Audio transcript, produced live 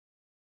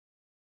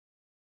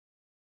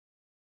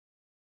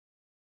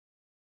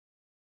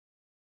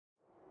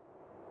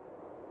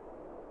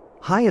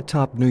High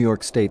atop New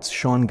York State's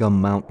Shawangunk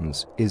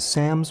Mountains is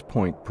Sam's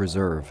Point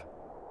Preserve.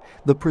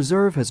 The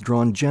preserve has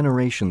drawn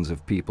generations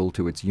of people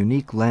to its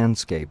unique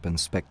landscape and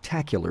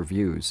spectacular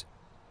views.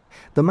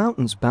 The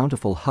mountain's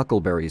bountiful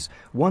huckleberries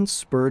once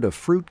spurred a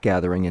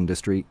fruit-gathering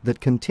industry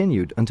that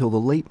continued until the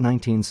late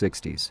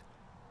 1960s.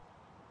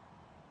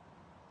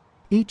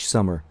 Each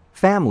summer,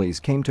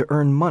 families came to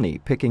earn money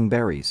picking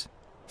berries.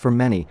 For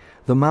many,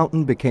 the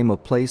mountain became a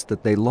place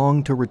that they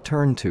longed to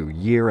return to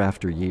year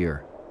after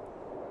year.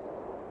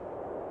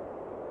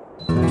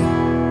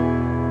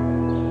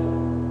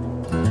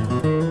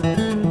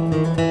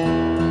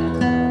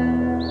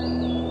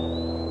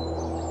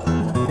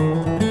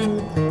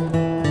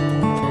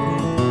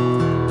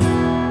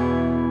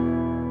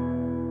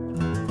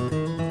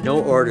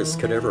 No artist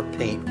could ever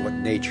paint what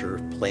nature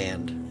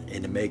planned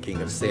in the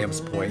making of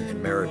Sam's Point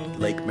and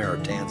Lake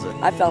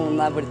Maritanza. I fell in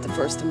love with it the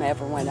first time I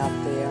ever went up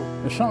there.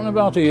 There's something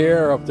about the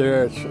air up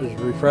there.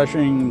 It's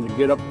refreshing to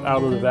get up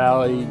out of the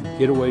valley,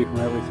 get away from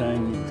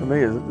everything. To me,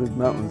 this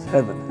mountain's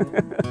heaven.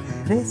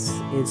 This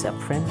is a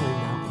friendly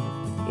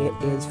mountain. It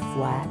is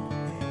flat.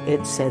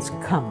 It says,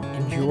 come,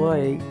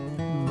 enjoy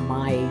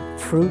my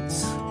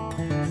fruits.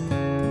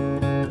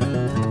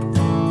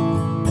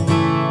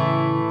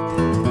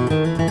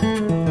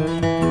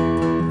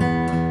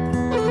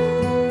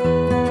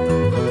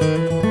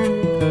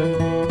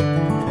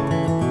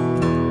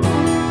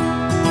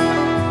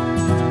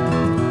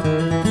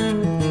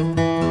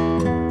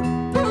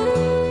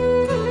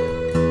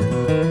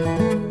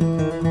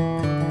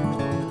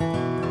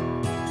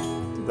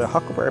 The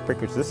Huckleberry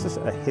Pickers, this is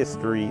a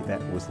history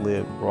that was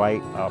lived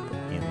right up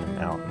in the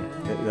mountain.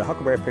 The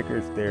Huckleberry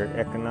Pickers, their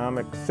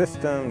economic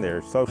system,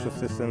 their social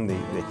system, the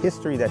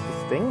history that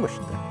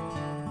distinguished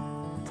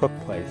them took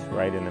place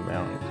right in the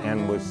mountain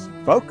and was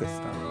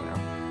focused on the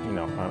mountain, you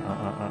know,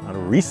 on a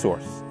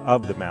resource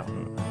of the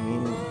mountain. I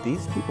mean,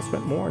 these people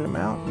spent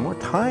more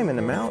time in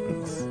the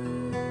mountains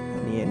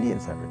than the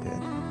Indians ever did,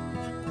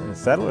 and the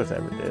settlers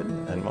ever did,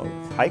 and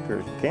most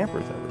hikers and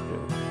campers ever did.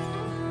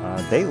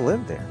 They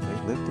lived there.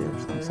 They lived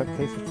there in some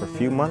cases for a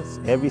few months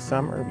every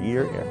summer,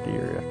 year after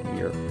year after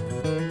year.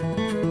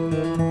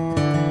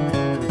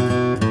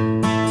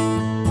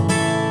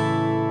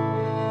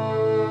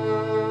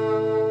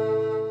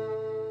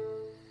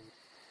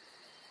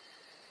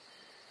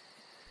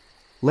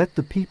 Let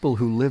the people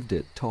who lived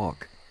it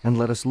talk, and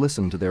let us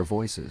listen to their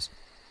voices.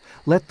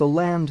 Let the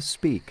land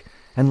speak,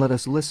 and let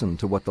us listen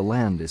to what the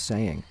land is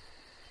saying.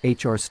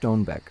 H.R.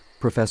 Stonebeck,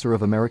 Professor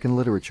of American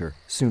Literature,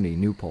 SUNY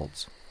New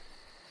Paltz.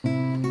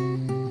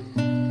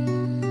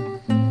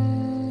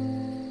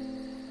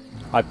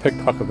 I picked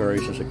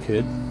huckleberries as a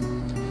kid.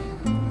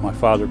 My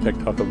father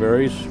picked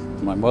huckleberries,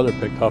 my mother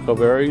picked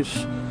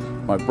huckleberries,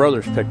 my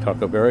brothers picked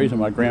huckleberries, and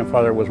my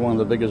grandfather was one of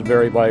the biggest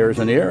berry buyers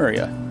in the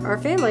area. Our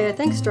family, I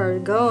think,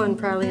 started going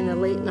probably in the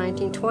late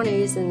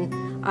 1920s,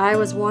 and I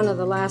was one of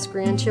the last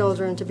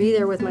grandchildren to be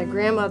there with my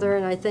grandmother,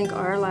 and I think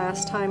our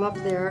last time up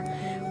there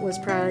was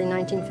probably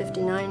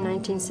 1959,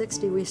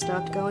 1960. We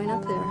stopped going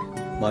up there.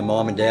 My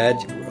mom and dad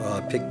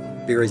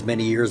picked berries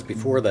many years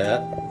before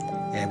that,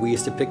 and we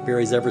used to pick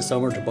berries every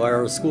summer to buy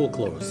our school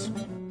clothes.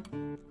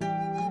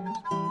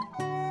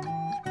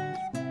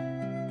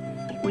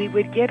 We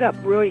would get up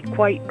really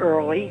quite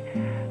early,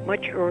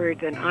 much earlier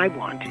than I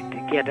wanted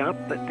to get up,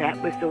 but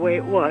that was the way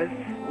it was.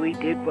 We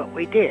did what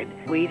we did.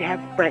 We'd have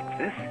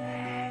breakfast.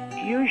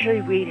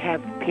 Usually we'd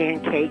have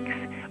pancakes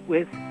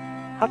with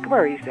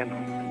huckleberries in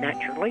them,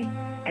 naturally,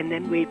 and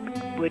then we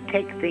would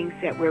take things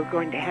that we were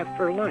going to have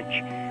for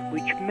lunch,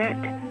 which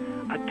meant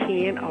a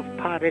can of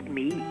potted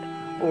meat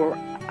or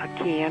a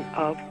can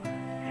of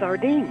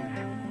sardines.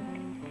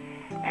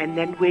 And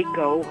then we'd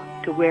go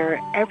to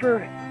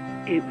wherever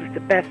it was the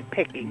best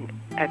picking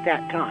at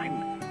that time.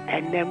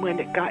 And then when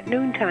it got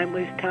noontime,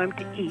 it was time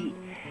to eat.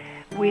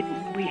 We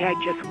had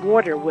just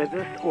water with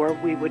us, or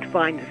we would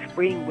find a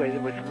spring where there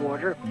was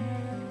water.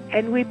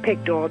 And we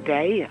picked all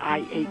day.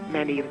 I ate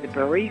many of the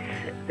berries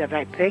that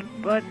I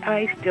picked, but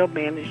I still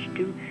managed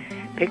to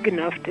pick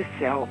enough to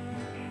sell.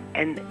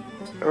 And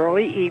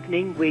early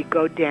evening, we'd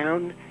go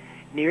down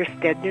near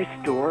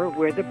Stedner's store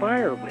where the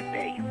buyer would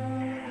be.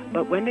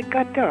 But when it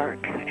got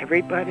dark,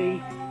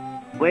 everybody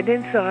went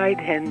inside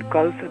and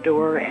closed the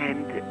door,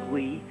 and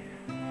we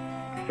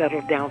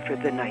settled down for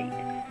the night.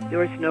 There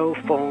was no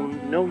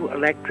phone, no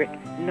electric,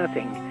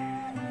 nothing.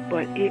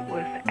 But it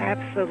was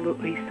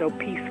absolutely so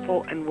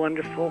peaceful and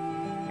wonderful.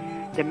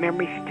 The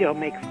memory still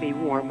makes me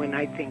warm when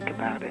I think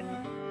about it.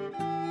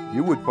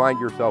 You would find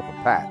yourself a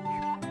patch,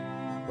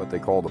 what they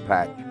call the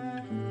patch.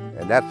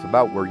 And that's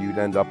about where you'd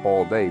end up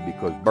all day,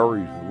 because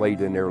berries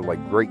laid in there like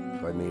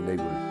grapes. I mean,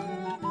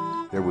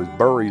 there was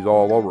berries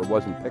all over. It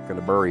wasn't picking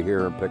a berry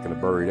here and picking a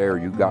berry there.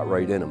 You got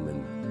right in them,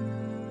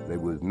 and there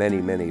was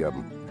many, many of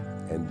them,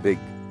 and big.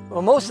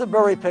 Well, most of the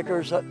berry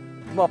pickers that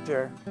come up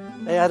there,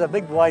 they had a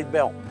big wide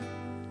belt.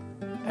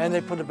 And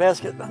they put a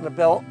basket on the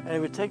belt, and they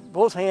would take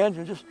both hands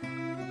and just,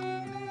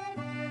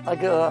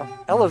 like an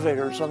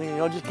elevator or something,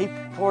 just keep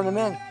pouring them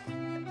in.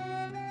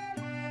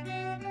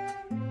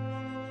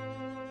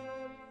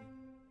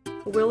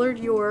 Willard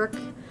York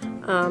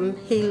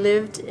He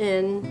lived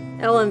in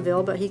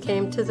Ellenville, but he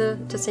came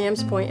to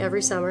Sam's Point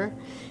every summer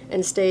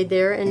and stayed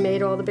there and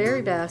made all the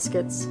berry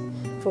baskets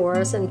for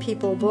us, and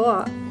people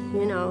bought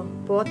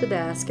the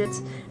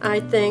baskets. I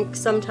think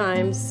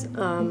sometimes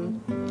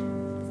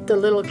the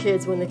little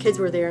kids, when the kids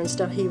were there and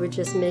stuff, he would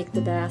just make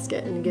the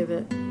basket and give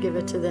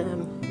it to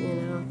them,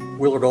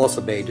 Willard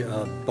also made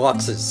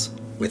boxes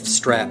with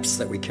straps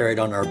that we carried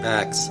on our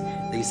backs.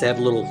 They used to have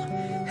a little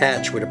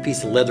hatch with a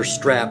piece of leather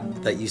strap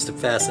that used to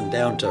fasten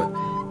down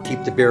to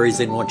keep the berries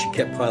in once you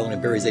kept piling the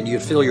berries in.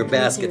 You'd fill your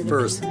basket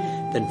first,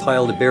 then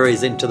pile the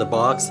berries into the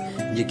box,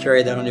 and you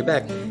carry that on your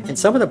back. And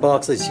some of the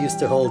boxes used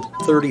to hold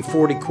 30,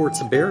 40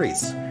 quarts of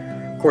berries.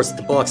 Of course,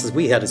 the boxes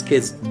we had as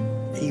kids,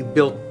 he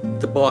built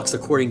the box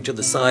according to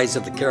the size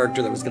of the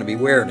character that was going to be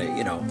wearing it,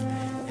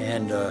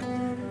 And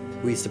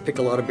we used to pick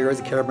a lot of berries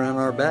and carry them around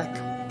on our back.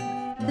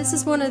 This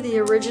is one of the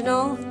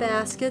original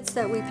baskets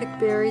that we picked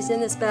berries in.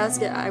 This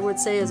basket, I would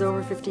say, is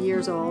over 50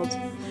 years old.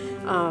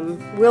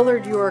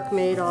 Willard York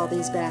made all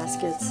these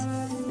baskets,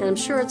 and I'm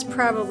sure it's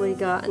probably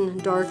gotten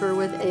darker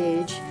with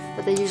age,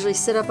 but they usually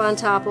sit up on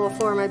top. All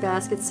four of my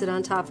baskets sit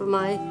on top of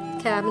my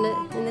cabinet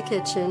in the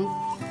kitchen,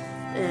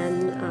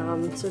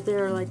 and so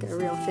they're like a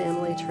real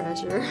family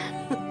treasure.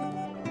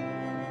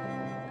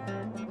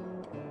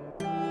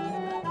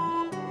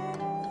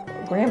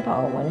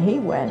 Grandpa, when he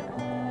went,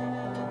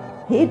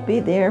 he'd be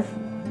there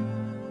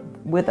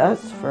with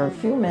us for a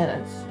few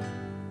minutes,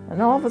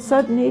 and all of a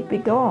sudden he'd be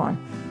gone.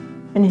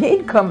 And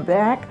he'd come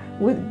back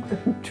with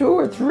 2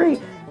 or 3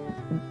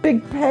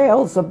 big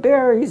pails of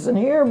berries, and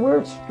here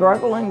we're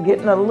struggling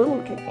getting a little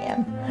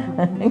can.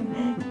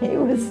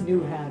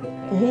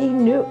 He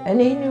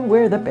knew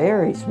where the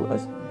berries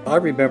was. I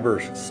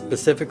remember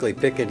specifically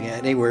picking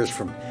anywhere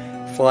from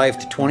 5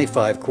 to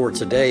 25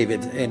 quarts a day,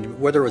 and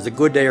whether it was a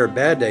good day or a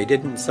bad day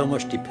didn't so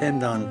much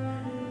depend on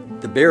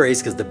the berries,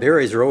 because the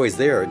berries are always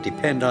there. It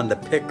depended on the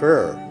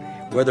picker,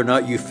 whether or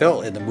not you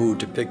felt in the mood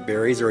to pick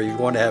berries or you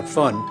want to have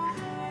fun.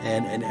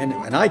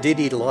 And I did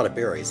eat a lot of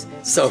berries,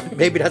 so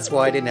maybe that's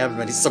why I didn't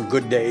have some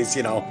good days,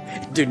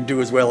 didn't do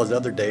as well as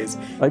other days.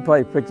 I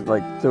probably picked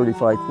like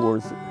 35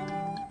 quarts,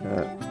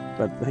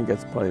 but I think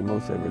that's probably the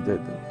most I ever did.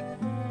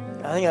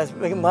 I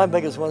think my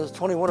biggest one was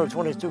 21 or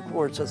 22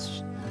 quarts.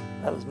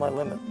 That was my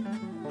limit.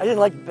 I didn't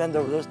like to bend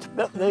over those.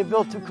 They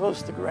built too close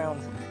to the ground.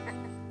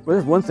 Well,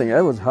 that's one thing.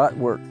 That was hot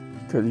work,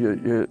 because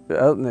you're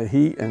out in the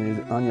heat and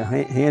you're on your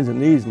hands and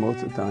knees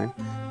most of the time.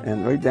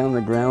 And right down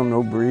the ground,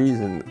 no breeze,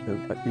 and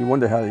you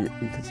wonder how you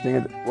could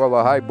stand it. Well,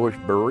 the high bush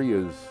berry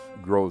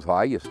grows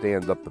high. You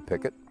stand up to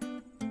pick it,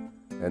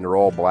 and they're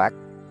all black.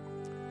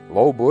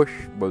 Low bush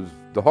was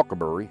the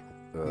huckleberry.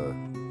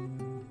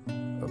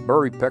 A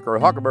berry picker,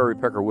 a huckleberry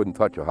picker wouldn't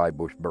touch a high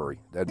bush berry.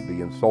 That'd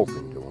be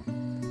insulting to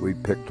them. We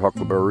picked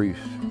huckleberries,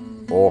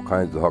 all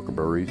kinds of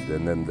huckleberries.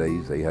 In them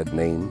days, they had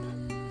names.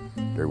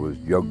 There was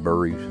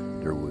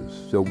jugberries, there was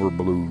silver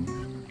blues,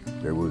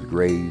 there was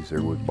grays,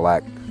 there was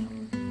blacks.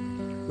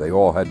 They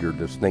all had their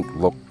distinct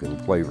look and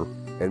flavor.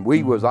 And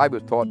I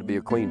was taught to be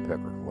a clean picker.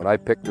 When I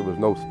picked, there was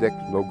no sticks,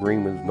 no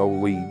green ones, no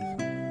leaves.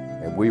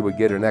 And we would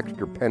get an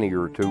extra penny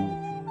or 2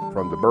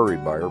 from the berry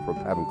buyer for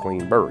having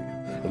clean berries.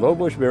 The low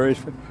bush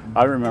berries,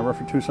 I remember,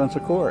 for 2 cents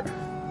a quart.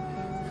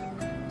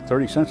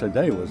 30 cents a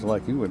day was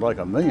like, you were like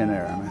a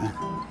millionaire, man.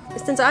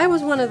 Since I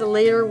was one of the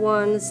later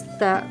ones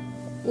that,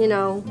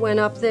 went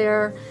up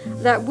there,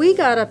 that we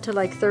got up to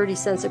like 30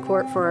 cents a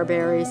quart for our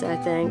berries, I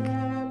think.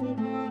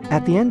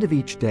 At the end of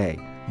each day,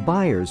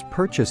 buyers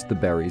purchased the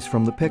berries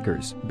from the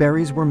pickers.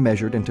 Berries were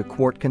measured into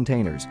quart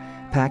containers,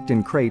 packed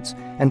in crates,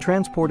 and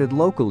transported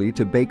locally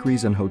to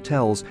bakeries and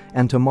hotels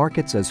and to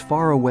markets as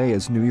far away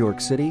as New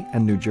York City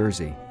and New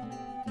Jersey.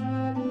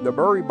 The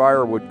berry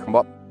buyer would come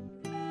up,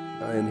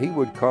 and he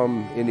would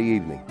come in the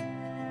evening.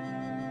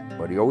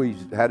 But he always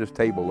had his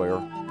table there,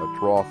 a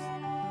trough.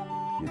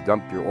 You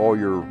dumped all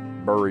your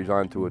berries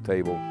onto a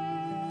table.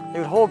 It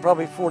would hold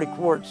probably 40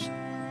 quarts.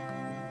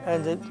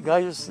 And the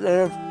guy just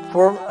there,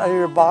 pour out of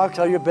your box,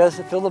 out of your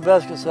basket, fill the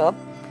baskets up,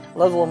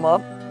 level them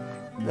up.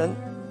 Then,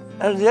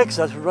 and the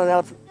excess would run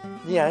out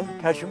at the end,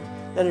 catch them.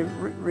 Then he'd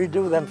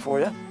redo them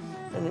for you,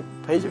 and he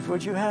pays you for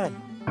what you had.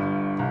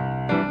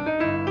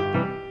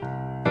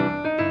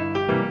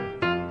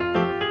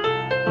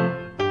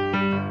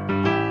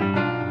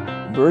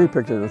 The berry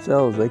pickers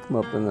themselves, they come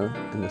up in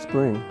the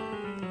spring,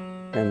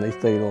 and they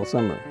stayed all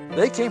summer.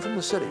 They came from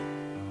the city.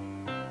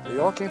 They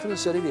all came from the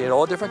city. They had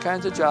all different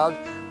kinds of jobs,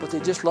 but they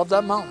just loved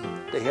that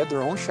mountain. They had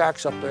their own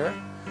shacks up there.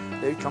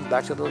 They'd come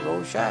back to those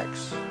old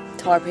shacks.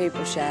 Tar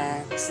paper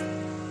shacks,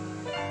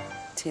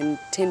 tin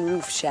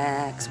roof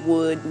shacks,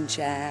 wooden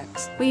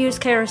shacks. We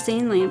used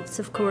kerosene lamps,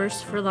 of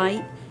course, for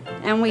light,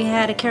 and we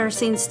had a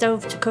kerosene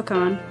stove to cook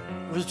on.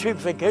 It was a cheap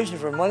vacation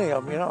for many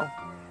of them,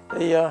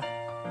 They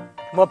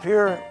come up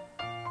here,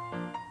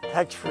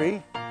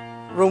 tax-free,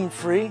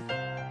 room-free.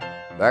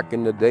 Back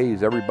in the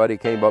days, everybody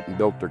came up and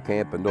built their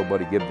camp, and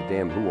nobody gave a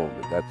damn who owned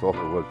it. That's all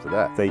there was to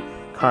that. They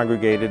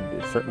congregated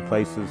at certain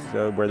places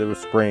where there were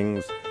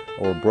springs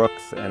or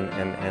brooks, and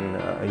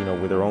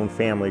with their own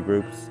family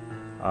groups.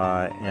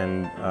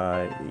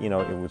 You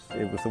know,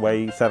 it was the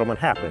way settlement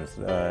happens.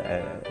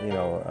 You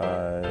know,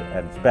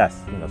 at its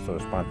best. You know,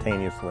 sort of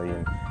spontaneously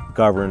and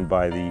governed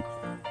by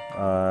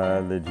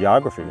the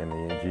geography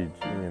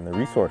and the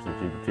resources,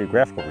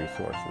 geographical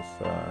resources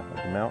of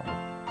the mountain.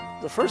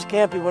 The first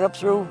camp, we went up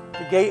through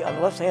the gate on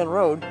the left-hand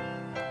road,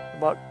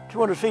 about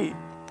 200 feet.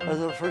 That was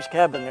the first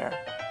cabin there.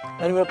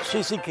 Then we went up to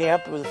CC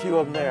camp. There was a few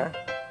of them there.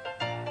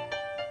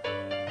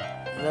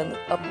 And then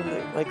up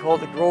in they call it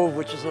the Grove,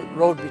 which is a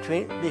road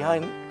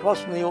across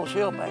from the old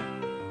shale bank.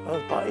 There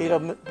was about 8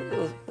 of them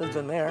lived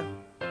in there.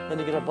 Then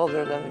you get above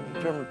there, then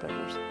the German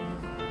pickers.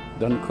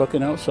 Done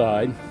cooking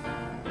outside.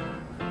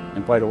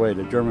 And by the way,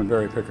 the German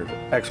berry pickers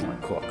are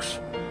excellent cooks.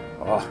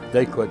 Oh,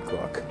 they could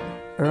cook.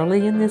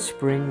 Early in the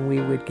spring, we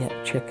would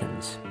get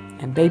chickens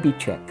and baby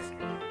chicks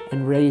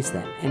and raise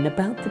them. And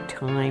about the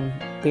time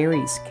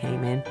berries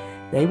came in,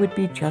 they would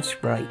be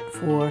just right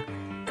for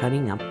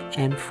cutting up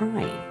and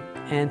frying.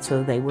 And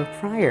so they were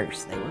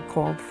fryers. They were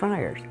called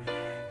fryers.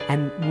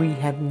 And we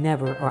have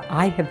never, or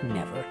I have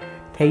never,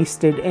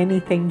 tasted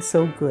anything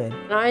so good.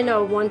 I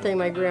know one thing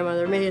my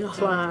grandmother made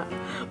a lot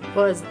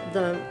was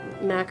the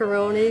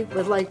macaroni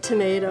with like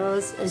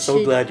tomatoes. And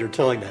so glad you're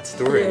telling that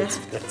story. Yeah.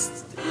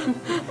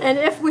 And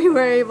if we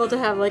were able to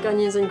have like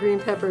onions and green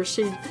peppers,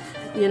 she'd,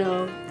 you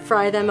know,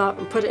 fry them up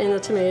and put it in the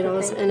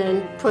tomatoes and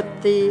then put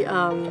the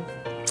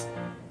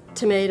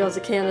tomatoes, a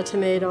can of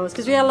tomatoes,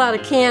 because we had a lot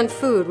of canned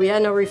food. We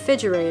had no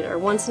refrigerator.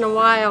 Once in a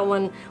while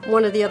when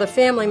one of the other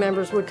family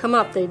members would come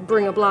up, they'd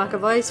bring a block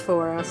of ice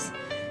for us,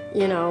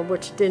 you know,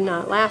 which did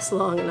not last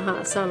long in the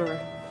hot summer.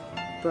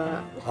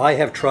 But I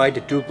have tried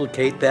to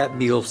duplicate that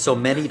meal so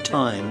many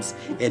times,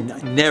 and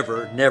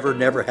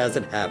never has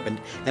it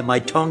happened. And my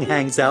tongue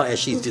hangs out as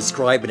she's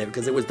describing it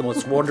because it was the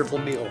most wonderful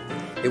meal.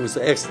 It was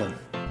excellent.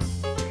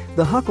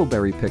 The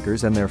Huckleberry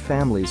Pickers and their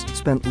families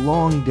spent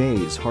long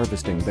days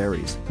harvesting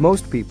berries.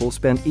 Most people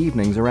spent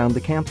evenings around the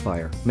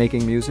campfire,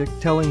 making music,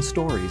 telling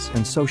stories,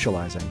 and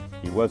socializing.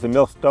 He was a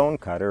millstone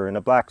cutter and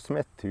a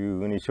blacksmith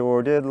too, and he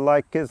sure did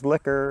like his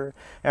liquor.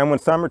 And when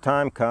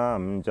summertime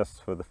come,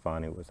 just for the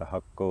fun, he was a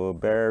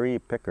huckleberry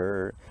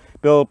picker.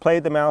 Bill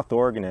played the mouth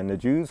organ and the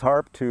Jew's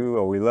harp too.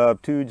 Oh, he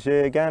loved to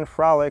jig and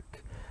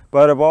frolic.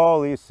 But of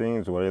all these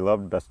things, what he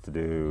loved best to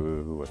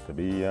do was to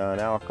be an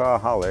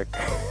alcoholic.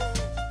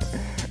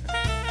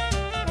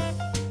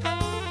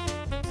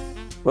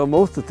 Well,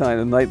 most of the time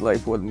the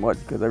nightlife wasn't much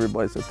because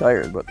everybody's so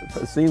tired, but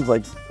it seems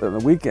like on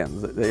the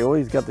weekends they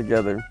always got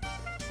together,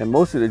 and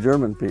mostly the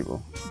German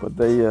people. But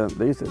they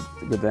used to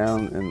go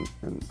down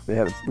and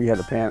we had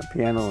a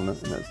piano in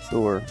that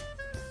store,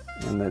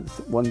 and I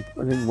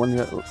think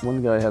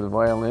one guy had a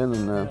violin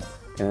and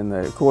an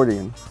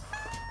accordion,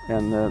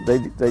 and they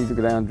used to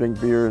go down and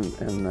drink beer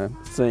and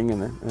sing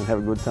and have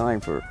a good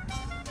time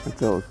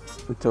until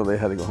they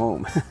had to go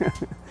home.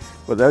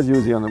 But that was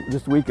usually on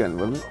just the weekend,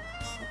 wasn't it?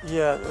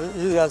 Yeah,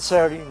 usually on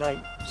Saturday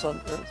night.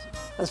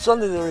 And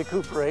Sunday they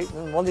recuperate,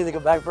 and Monday they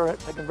go back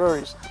picking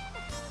berries.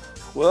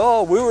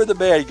 Well, we were the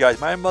bad guys.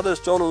 My mother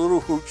stole a little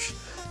hooch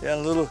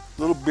and a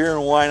little beer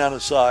and wine on the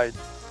side.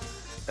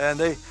 And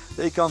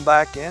they come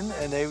back in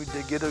and they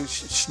get a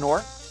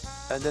snort,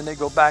 and then they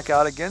go back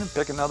out again and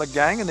pick another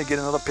gang, and they get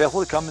another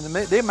pailful to come in.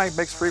 They might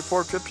make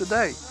 3-4 trips a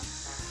day.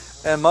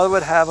 And Mother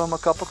would have them a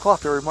cup of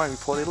coffee every morning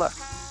before they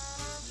left.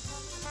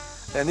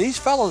 And these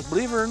fellows,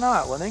 believe it or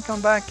not, when they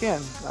come back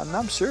in, and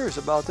I'm serious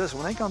about this,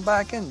 when they come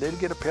back in, they'd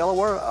get a pail of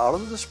water out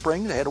of the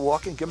spring. They had to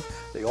walk in,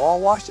 they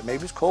all washed it.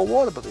 Maybe it's cold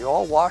water, but they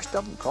all washed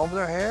up and combed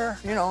their hair,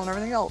 you know, and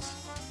everything else.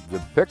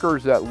 The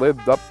pickers that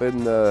lived up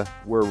in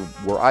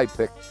where I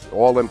picked,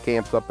 all them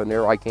camps up in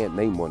there, I can't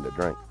name one that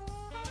drank.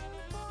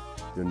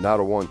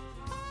 Not a one.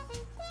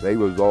 They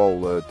was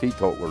all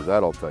teetotalers,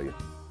 that I'll tell you.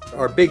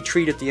 Our big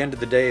treat at the end of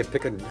the day of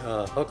picking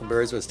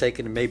huckleberries was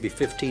taking maybe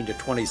 15 to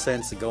 20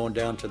 cents and going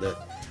down to the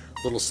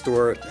little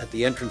store at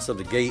the entrance of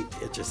the gate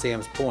at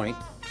Sam's Point,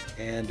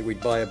 and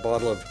we'd buy a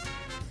bottle of,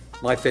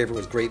 my favorite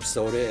was grape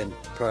soda, and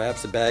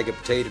perhaps a bag of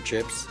potato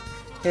chips,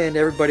 and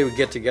everybody would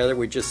get together.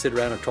 We'd just sit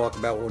around and talk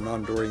about what went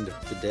on during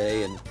the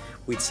day, and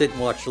we'd sit and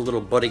watch the little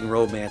budding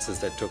romances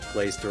that took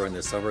place during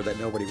the summer that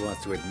nobody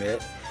wants to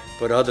admit.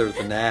 But other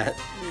than that,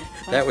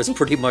 that was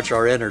pretty much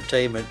our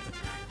entertainment,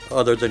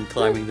 other than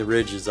climbing the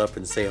ridges up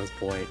in Sam's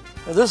Point.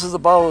 Now, this is the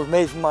bottle that was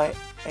made for my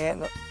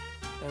aunt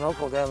and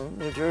uncle down in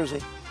New Jersey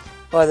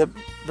by the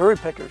berry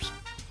pickers.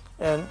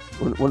 And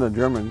one of the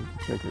German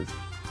pickers.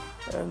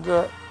 And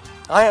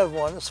I have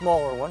one, a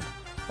smaller one,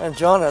 and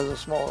John has a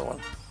smaller one.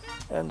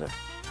 And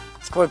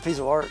it's quite a piece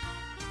of art.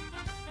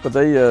 But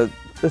this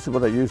is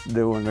what I used to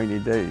do on rainy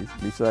days,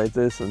 besides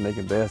this and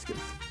making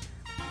baskets.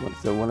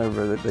 So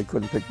whenever they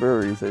couldn't pick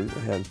berries, they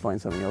had to find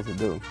something else to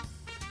do.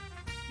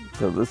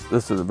 So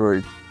this is a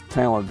very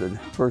talented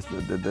person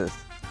that did this.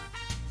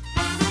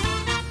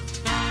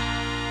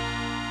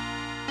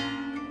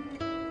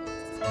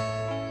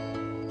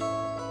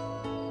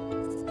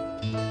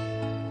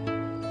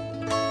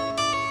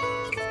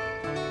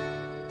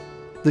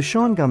 The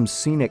Shawangum's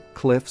scenic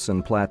cliffs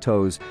and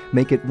plateaus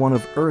make it one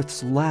of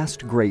Earth's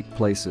last great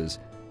places.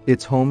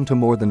 It's home to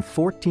more than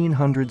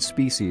 1,400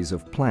 species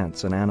of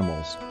plants and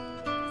animals.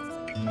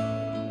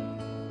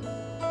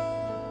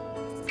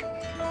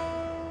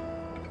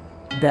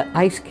 The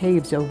ice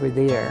caves over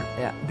there,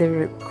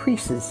 there are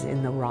creases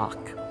in the rock,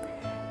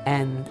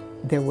 and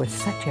there was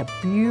such a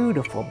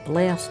beautiful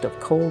blast of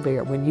cold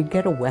air. When you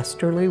get a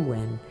westerly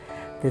wind,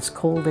 this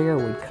cold air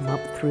would come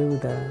up through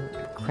the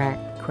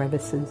cracked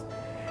crevices,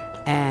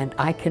 and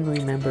I can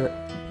remember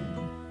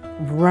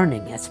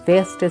running as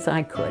fast as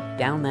I could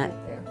down that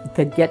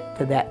to get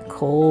to that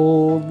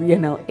cold,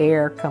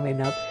 air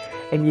coming up,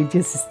 and you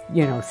just,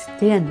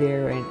 stand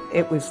there, and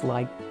it was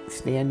like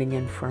standing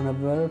in front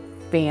of a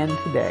fan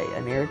today,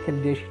 an air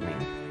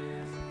conditioning,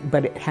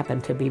 but it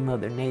happened to be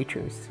Mother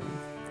Nature's.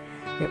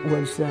 It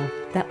was,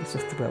 that was a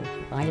thrill.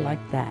 I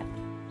liked that.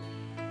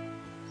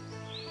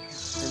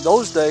 In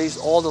those days,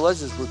 all the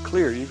ledges were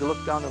clear. You could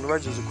look down the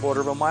ledges a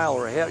quarter of a mile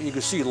or a half. You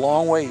could see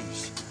long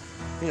ways,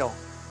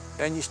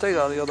 and you stayed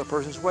out of the other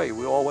person's way.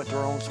 We all went to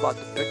our own spot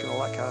to pick and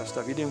all that kind of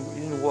stuff. You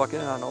didn't walk in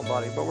on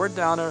nobody. But we're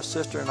down there,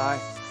 sister and I.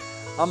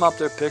 I'm up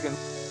there picking.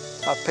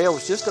 My pail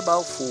was just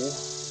about full.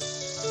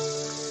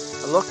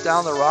 I look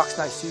down the rocks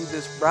and I see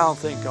this brown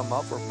thing come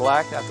up, or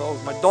black, and I thought it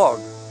was my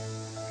dog.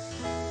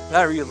 And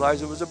I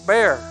realized it was a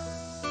bear.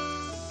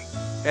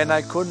 And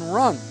I couldn't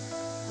run.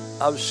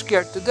 I was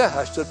scared to death.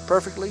 I stood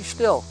perfectly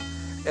still.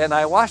 And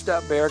I watched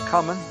that bear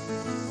coming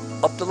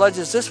up the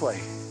ledges this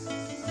way.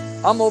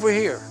 I'm over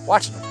here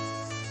watching him.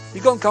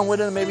 He's going to come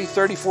within maybe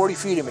 30, 40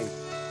 feet of me.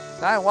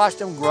 And I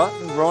watched him grunt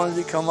and groan as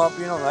he come up,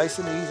 nice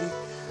and easy.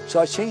 So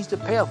I changed the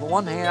pail. With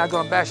one hand, I'm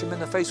going to bash him in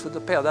the face with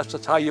the pail. That's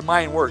just how your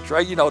mind works,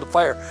 right? The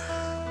fire.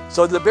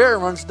 So the bear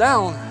runs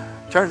down,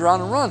 turns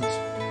around and runs.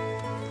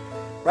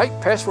 Right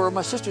past where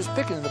my sister's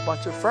picking in a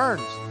bunch of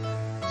ferns.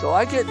 So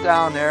I get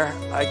down there.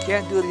 I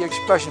can't do the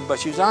expression, but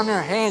she's on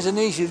her hands and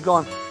knees. She's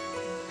going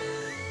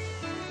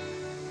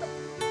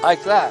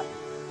like that.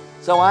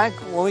 So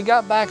when we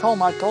got back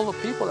home, I told the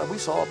people that we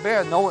saw a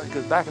bear. No one,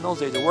 because back in those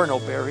days there were no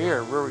bear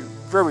here. Very,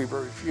 very,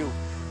 very few.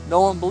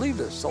 No one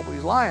believed us.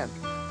 Somebody's lying.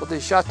 But they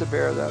shot the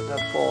bear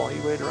that fall. He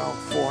weighed around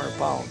 400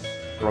 pounds.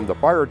 From the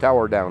fire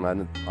tower down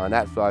on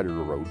that side of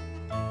the road,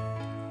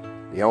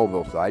 the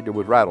Elmville side, there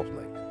was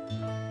rattlesnake.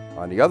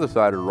 On the other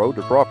side of the road,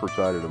 the Crawford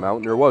side of the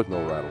mountain, there was no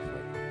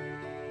rattlesnake.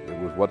 It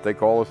was what they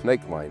call a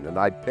snake line. And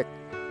I picked,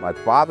 my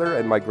father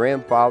and my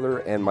grandfather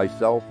and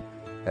myself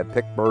had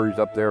picked berries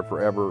up there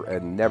forever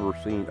and never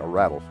seen a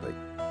rattlesnake.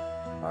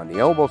 On the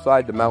Elmville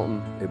side of the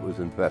mountain, it was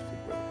infested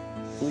with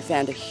it. We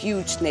found a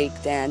huge snake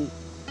den,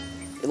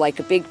 like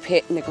a big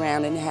pit in the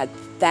ground, and it had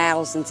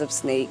thousands of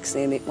snakes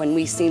in it. When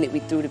we seen it, we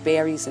threw the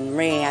berries and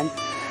ran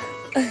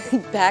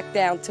back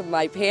down to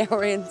my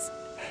parents.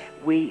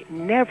 We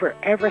never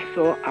ever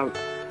saw a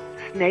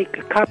snake,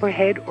 a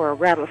copperhead or a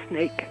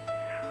rattlesnake,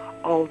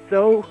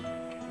 although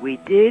we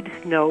did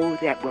know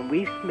that when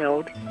we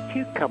smelled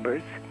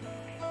cucumbers,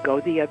 go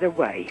the other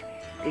way,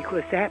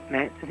 because that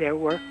meant there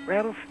were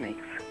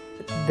rattlesnakes.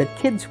 The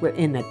kids were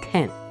in a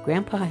tent.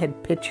 Grandpa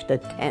had pitched a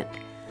tent,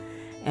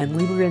 and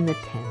we were in the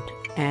tent,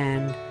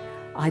 and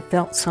I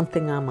felt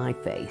something on my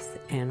face,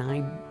 and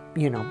I,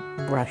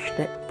 brushed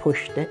it,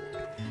 pushed it,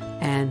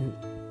 and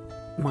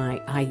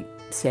I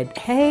said,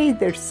 "Hey,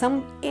 there's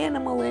some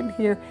animal in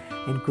here,"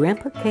 and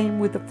Grandpa came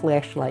with a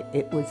flashlight.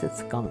 It was a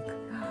skunk.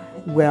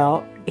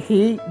 Well,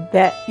 he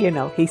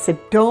said,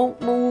 "Don't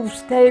move,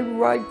 stay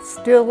right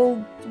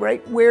still,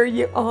 right where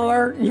you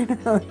are,"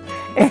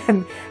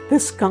 and the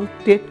skunk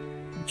did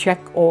check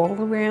all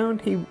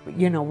around. He,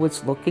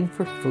 was looking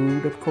for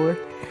food, of course,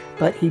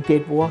 but he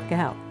did walk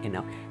out,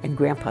 and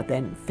Grandpa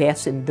then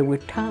fastened, there were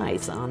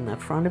ties on the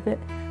front of it,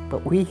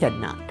 but we had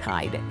not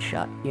tied it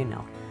shut,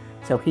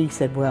 So he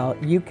said, "Well,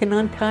 you can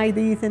untie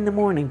these in the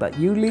morning, but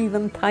you leave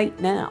them tight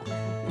now."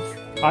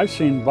 I've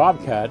seen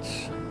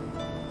bobcats,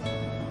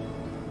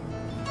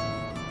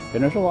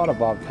 and there's a lot of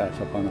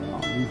bobcats up on the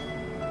mountain.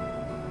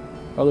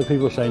 Other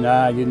people say,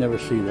 "Nah, you never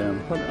see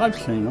them," but I've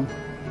seen them.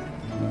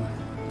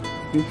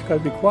 You just gotta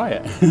be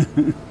quiet.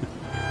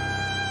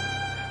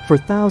 For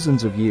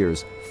thousands of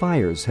years,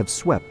 fires have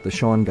swept the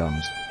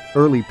Shawangums.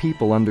 Early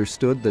people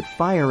understood that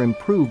fire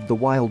improved the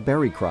wild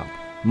berry crop.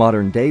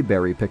 Modern-day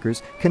berry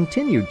pickers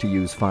continued to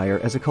use fire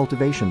as a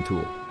cultivation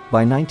tool.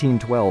 By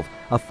 1912,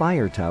 a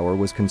fire tower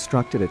was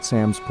constructed at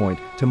Sam's Point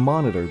to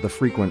monitor the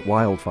frequent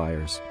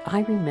wildfires.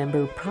 I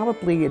remember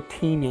probably a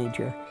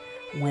teenager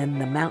when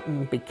the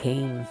mountain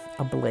became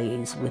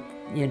ablaze with,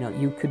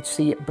 you could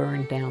see it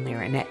burn down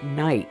there. And at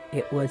night,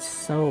 it was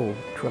so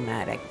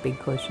dramatic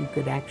because you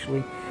could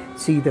actually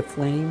see the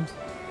flames.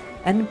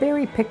 And the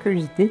berry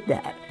pickers did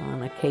that.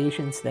 On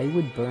occasions, they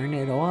would burn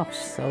it off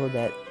so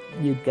that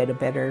you'd get a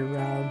better,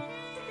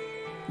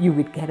 you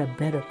would get a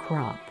better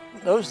crop.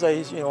 Those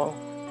days, we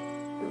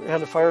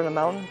had a fire in the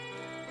mountain.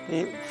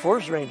 The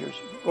forest rangers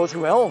go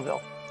through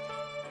Ellenville.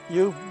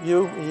 You,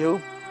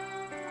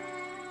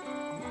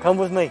 come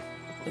with me.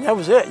 And that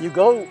was it. You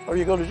go or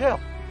you go to jail.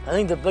 I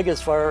think the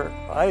biggest fire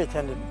I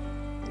attended,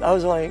 I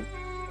was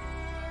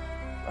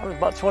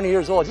about 20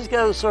 years old. I just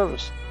got out of the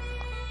service.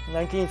 In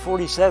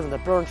 1947,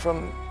 it burned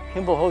from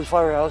Kimball Hose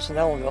Firehouse in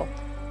Ellenville,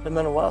 in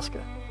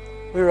Minnewaska.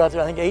 We were out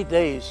there, I think, 8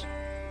 days.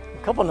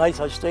 A couple nights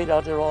I stayed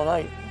out there all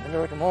night and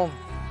never come home.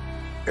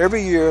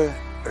 Every year,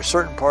 a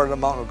certain part of the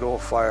mountain would go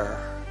afire.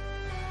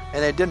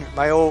 And it didn't,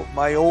 my old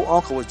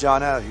uncle was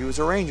John Adams. He was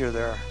a ranger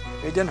there.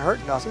 It didn't hurt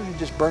nothing. It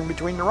just burned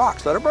between the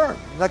rocks. Let it burn.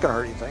 It's not going to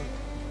hurt anything.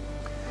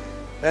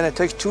 And it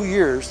takes 2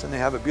 years, and they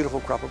have a beautiful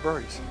crop of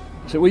berries.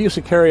 So we used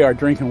to carry our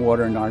drinking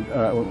water and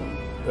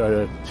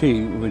our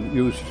tea.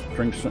 We'd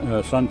drink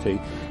sun tea.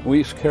 We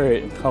used to carry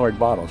it in colored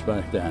bottles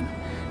back then.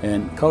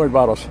 And colored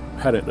bottles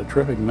had a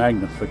terrific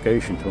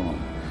magnification to them.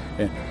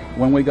 And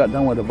when we got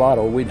done with the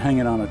bottle, we'd hang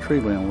it on a tree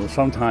limb. Well,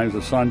 sometimes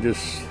the sun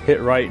just hit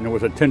right and there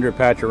was a tinder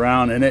patch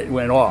around and it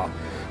went off.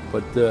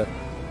 But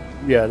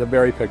yeah, the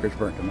berry pickers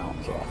burnt the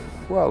mountains off.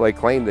 Well, they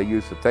claim they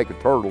used to take a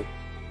turtle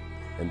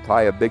and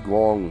tie a big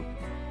long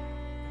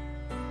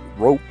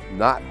rope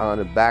knot on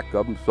the back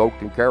of him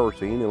soaked in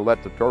kerosene and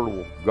let the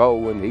turtle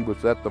go, and he would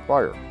set the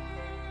fire.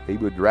 He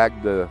would drag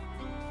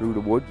through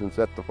the woods and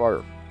set the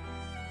fire.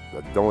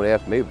 But don't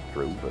ask me if it's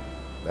true,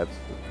 but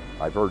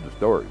I've heard the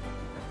story.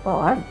 Well,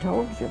 I've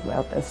told you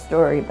about the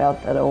story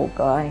about that old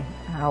guy,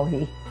 how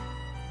he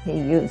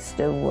used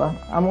to,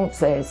 I won't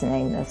say his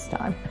name this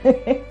time,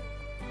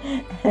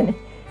 and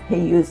he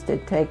used to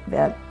take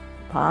that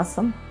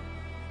possum,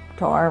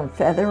 tar and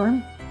feather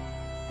him,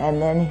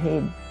 and then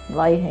he'd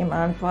light him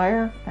on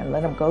fire and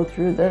let him go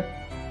through the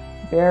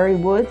berry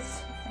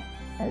woods,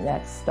 and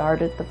that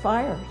started the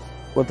fires.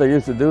 What they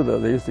used to do, though,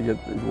 they used to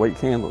get these white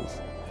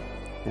candles,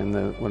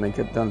 and when they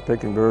get done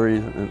picking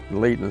berries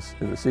late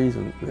in the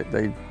season,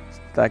 they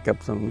stack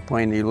up some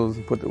pine needles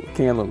and put the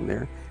candle in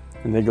there,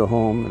 and they go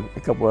home, and a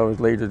couple hours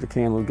later the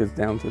candle gets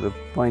down to the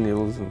pine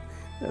needles, and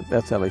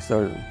that's how they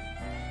started.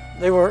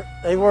 They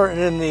weren't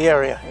in the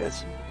area.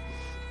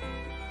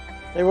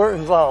 They weren't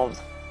involved.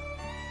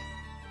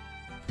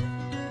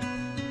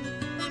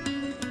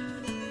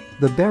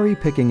 The berry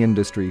picking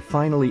industry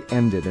finally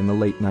ended in the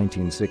late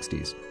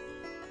 1960s.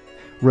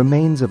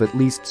 Remains of at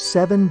least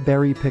 7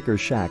 berry picker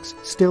shacks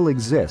still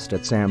exist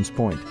at Sam's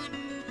Point.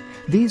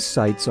 These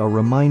sites are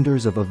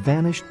reminders of a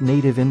vanished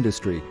native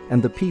industry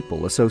and the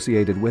people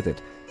associated with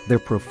it, their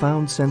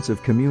profound sense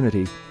of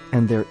community,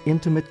 and their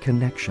intimate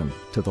connection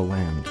to the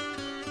land.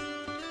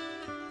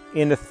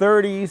 In the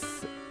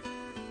 30s,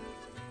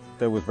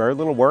 there was very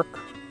little work,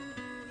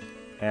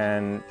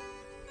 and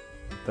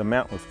the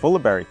mountain was full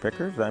of berry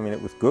pickers. I mean,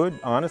 it was good,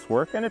 honest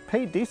work, and it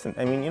paid decent.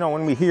 I mean,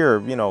 when we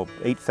hear,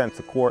 8 cents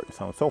a quart and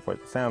so on and so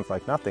forth, it sounds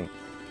like nothing.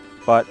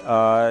 But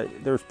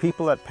there's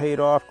people that paid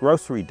off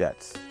grocery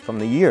debts from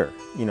the year.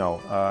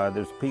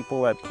 There's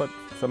people that put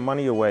some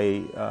money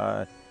away.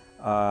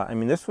 I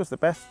mean, this was the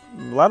best.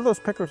 A lot of those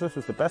pickers, this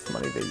was the best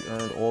money they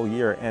earned all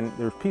year. And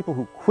there's people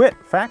who quit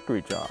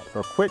factory jobs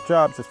or quit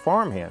jobs as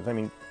farmhands. I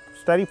mean,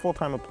 steady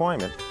full-time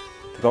employment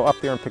to go up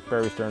there and pick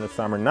berries during the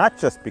summer, not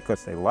just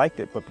because they liked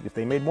it, but because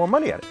they made more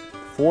money at it.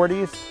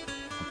 40s,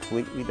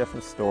 completely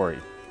different story.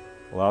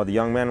 A lot of the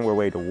young men were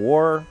away to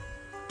war.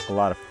 A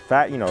lot of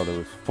there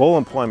was full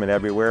employment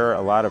everywhere.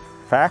 A lot of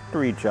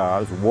factory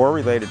jobs,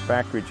 war-related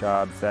factory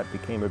jobs that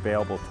became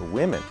available to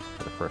women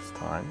for the first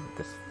time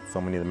because so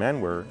many of the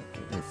men were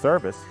in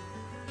service.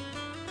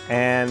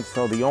 And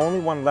so the only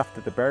one left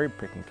at the berry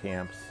picking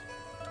camps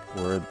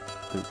were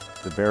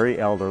the very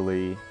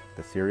elderly,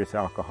 the serious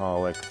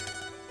alcoholics,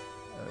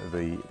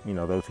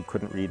 those who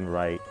couldn't read and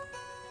write.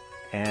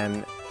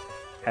 And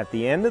at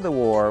the end of the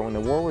war, when the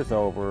war was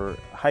over,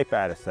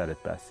 Hypatis said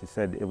it best. He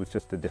said it was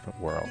just a different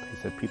world. He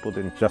said people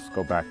didn't just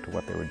go back to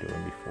what they were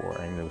doing before.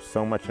 I mean, there was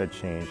so much had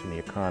changed in the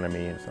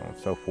economy and so on and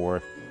so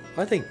forth.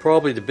 I think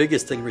probably the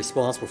biggest thing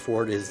responsible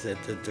for it is that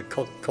the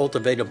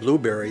cultivated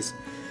blueberries,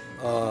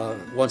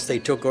 once they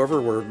took over,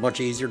 were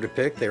much easier to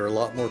pick. They were a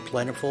lot more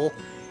plentiful.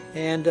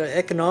 And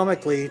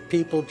economically,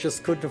 people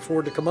just couldn't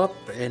afford to come up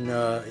and,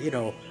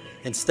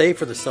 and stay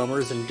for the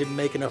summers and didn't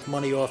make enough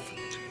money off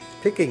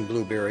picking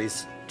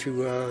blueberries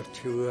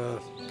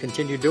to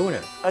continue doing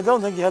it. I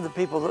don't think you had the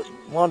people that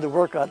wanted to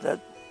work on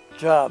that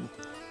job.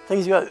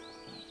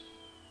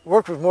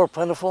 Work was more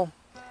plentiful,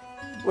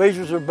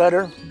 wages were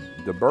better.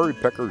 The berry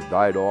pickers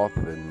died off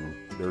and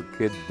their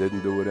kids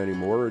didn't do it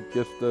anymore. It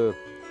just,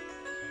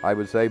 I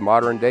would say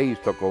modern days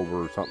took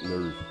over or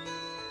something.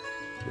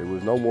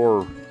 There's no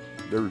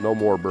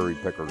more berry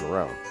pickers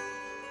around.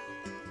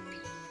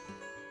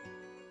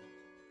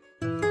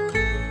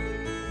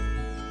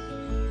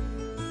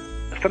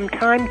 From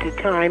time to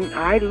time,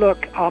 I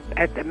look up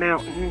at the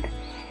mountain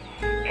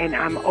and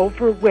I'm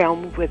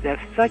overwhelmed with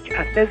such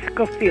a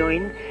physical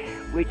feeling,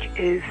 which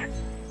is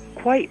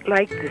quite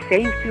like the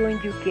same feeling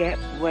you get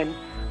when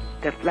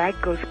the flag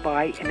goes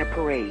by in a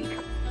parade.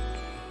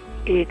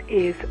 It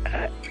is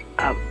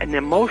an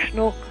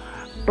emotional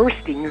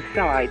bursting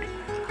inside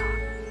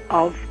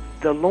of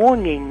the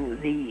longing,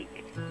 the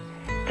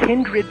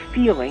kindred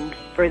feeling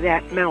for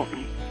that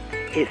mountain.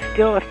 It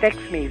still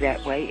affects me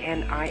that way,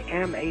 and I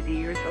am 80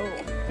 years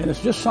old. And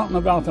it's just something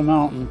about the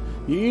mountain.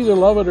 You either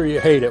love it or you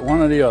hate it, one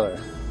or the other.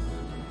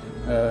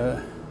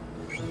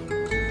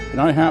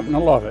 And I happen to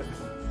love it.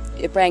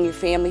 It brings your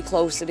family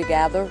closer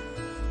together.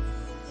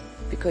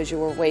 because you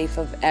were away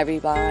from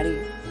everybody.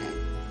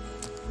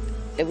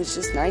 It was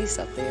just nice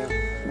up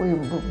there. We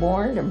were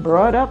born and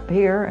brought up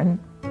here, and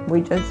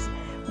we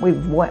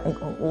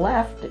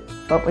left,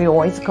 but we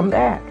always come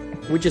back.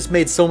 We just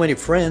made so many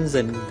friends,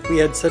 and we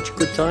had such a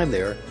good time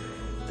there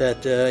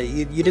that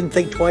you didn't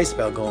think twice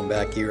about going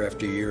back year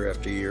after year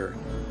after year.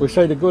 We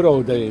say the good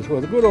old days.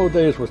 Well, the good old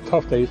days was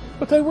tough days,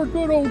 but they were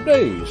good old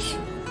days.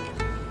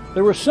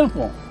 They were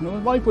simple.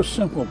 Life was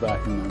simple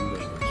back in those days.